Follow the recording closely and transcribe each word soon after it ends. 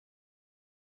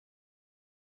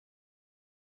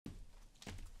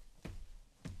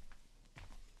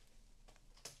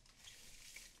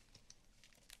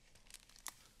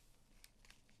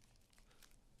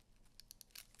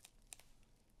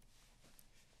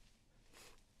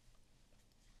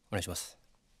お願いします。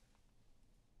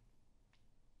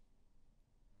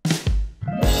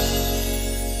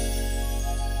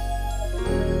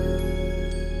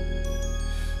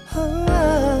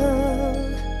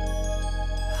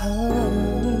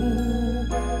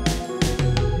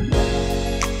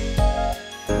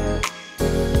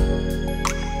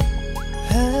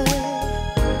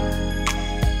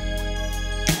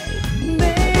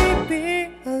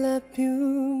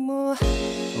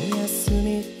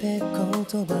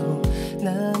言葉を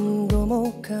何度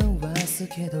も交わす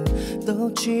けどど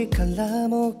っちから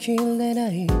も切れな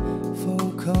いフォ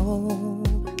ーク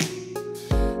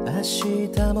明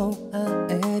日も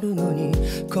会えるのに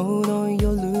この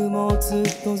夜もずっ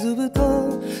と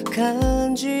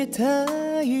感じ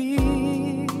たい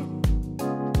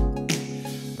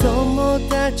友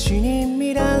達に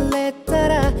見られた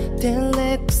ら照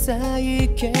れくさい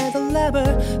けどラブ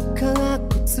から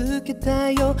つけ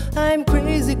たよ I'm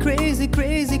crazy crazy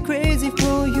crazy crazy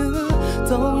for you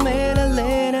止めら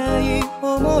れない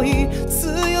思い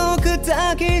強く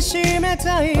抱きしめ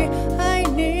たい I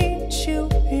need you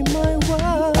in my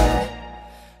world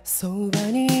そば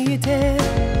にいて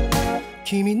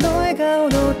君の笑顔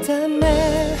のた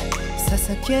め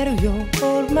捧げるよ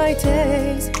All my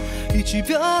days 1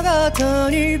秒ごと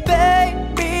に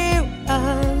Baby I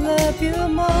love you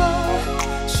more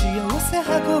幸せ運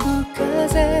ぶ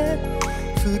風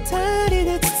二人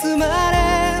で包ま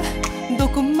れど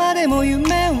こまでも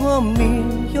夢を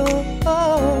見よう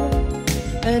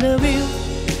And I will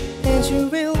and you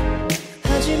will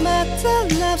始まった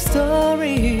Love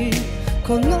Story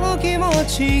この気持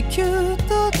ちぎゅっ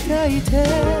と抱いて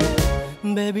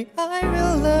Baby I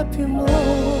will love you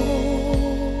more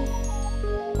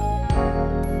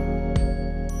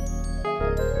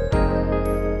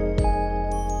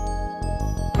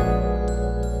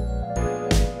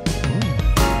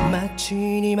待ち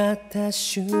に待った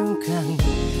瞬間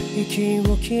息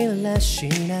を切らし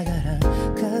ながら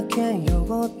駆け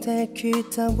寄ってき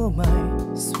た Oh my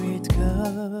sweet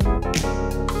girl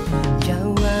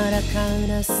柔らか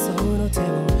なその手を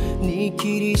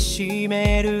握りし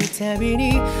めるたび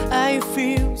に I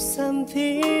feel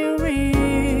something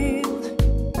real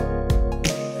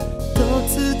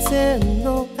突然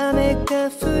の雨が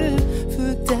降る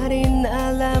二人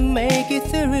なら make it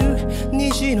through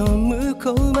虹の向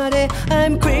こうまで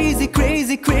I'm crazy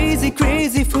crazy crazy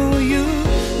crazy for you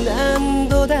何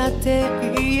度だって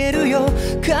言えるよ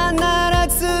必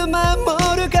ず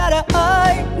守るから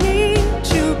I need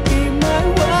you in my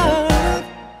world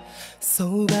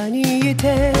そばにい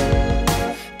て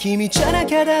君じゃな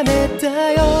きゃダメ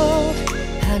だよ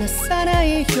離さな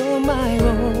いよ前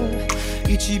を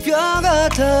1秒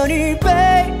ごとに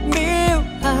Baby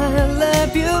I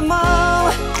love you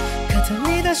more 語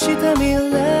り出した未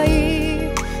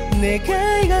来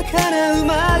願いが叶う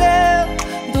ま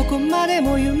でどこまで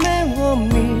も夢を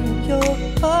見よう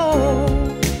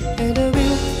And I will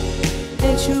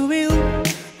and you will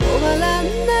終わらな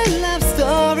い Love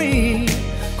Story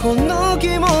この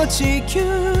気持ちぎゅ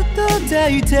っと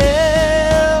抱いて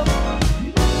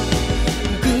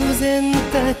偶然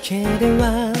だけで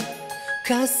は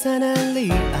重なり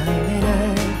合えな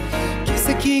い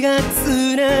奇跡が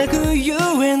つなぐ You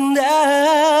and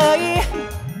I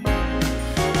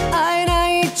会え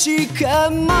ない時間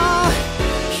も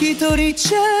一人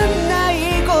じゃな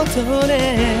いことね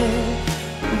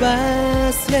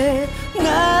忘れ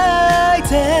ない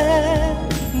で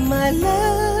My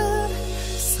love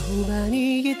そば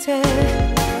にいて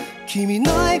君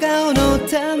の笑顔の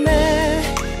ため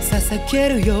捧げ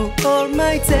るよ All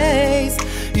my days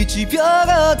 1秒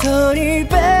ごとに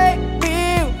Baby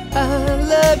I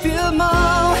love you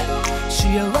more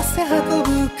幸せ運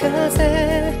ぶ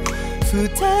風二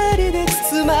人で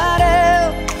包ま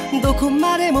れどこ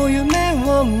までも夢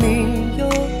を見よ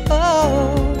う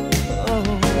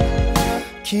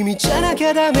君じゃなき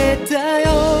ゃダメだよ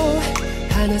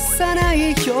離さな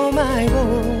いよ前を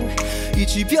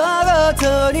1秒ご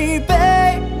とに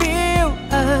Baby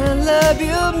I love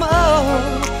you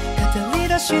more 語り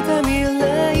出した未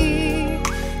来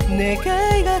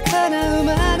願いが叶う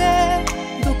まで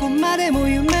どこまでも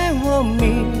夢を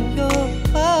見よう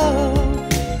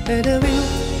And I will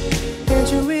and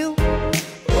you will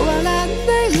終わらない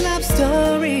Love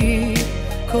Story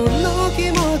この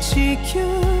気持ちぎゅっ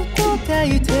と抱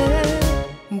いて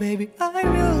Baby I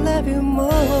will love you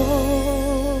more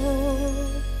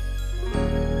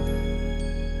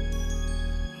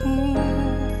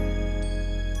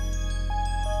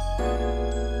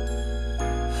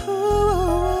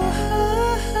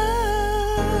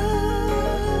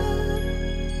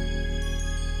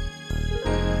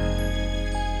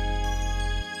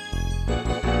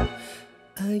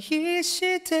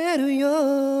してるよ